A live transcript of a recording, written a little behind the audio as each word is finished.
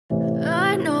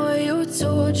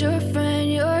told your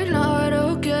friend you're not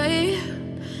okay,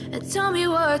 and tell me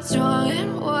what's wrong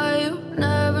and why you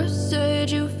never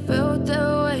said you felt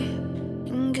that way.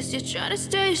 And guess you're trying to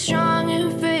stay strong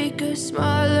and fake a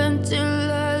smile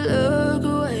until I look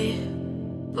away.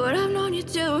 But I've known you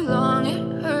too long,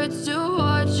 it hurts to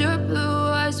watch your blue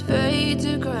eyes fade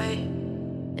to gray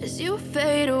as you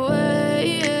fade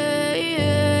away,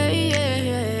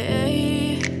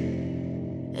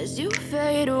 as you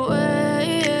fade away.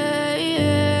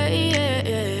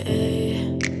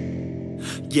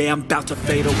 Yeah, I'm about to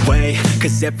fade away,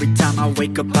 'cause every time I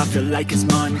wake up I feel like it's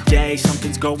Monday.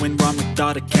 Something's going wrong with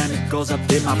all the chemicals up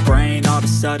in my brain. All of a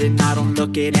sudden I don't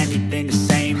look at anything the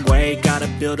same way. Got a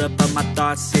build up of my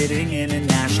thoughts sitting in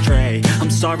an ashtray. I'm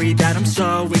sorry that I'm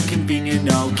so inconvenient,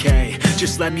 okay.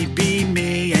 Just let me be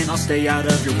me and I'll stay out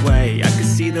of your way. I can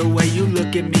see the way you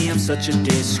look at me, I'm such a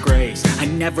disgrace. I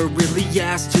never really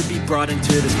asked to be brought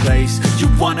into this place. You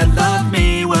wanna love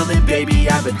me? Well then baby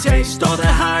have a taste. All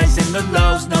the highs and the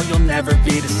lows, no you'll never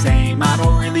be the same. I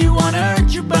don't really wanna hurt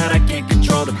you but I can't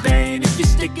control the pain. If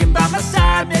you're sticking by my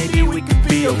side maybe we could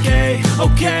be okay.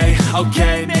 Okay,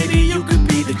 okay, maybe you could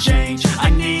be the change I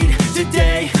need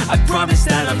today. I promise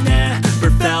that I've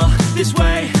never felt this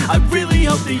way. I really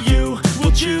hope that you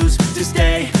will choose to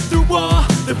stay through all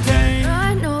the pain.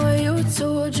 I know you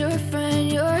told your friend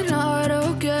you're not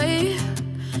okay,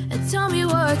 and tell me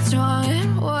what's wrong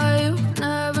and why you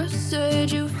never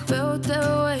said you felt that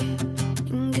way.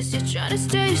 And guess you're trying to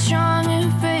stay strong and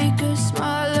fake a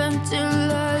smile until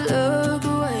I look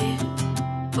away.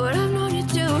 But I've known you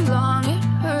too long, it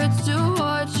hurts to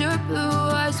watch your blue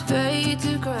eyes fade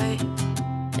to gray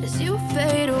as you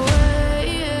fade away.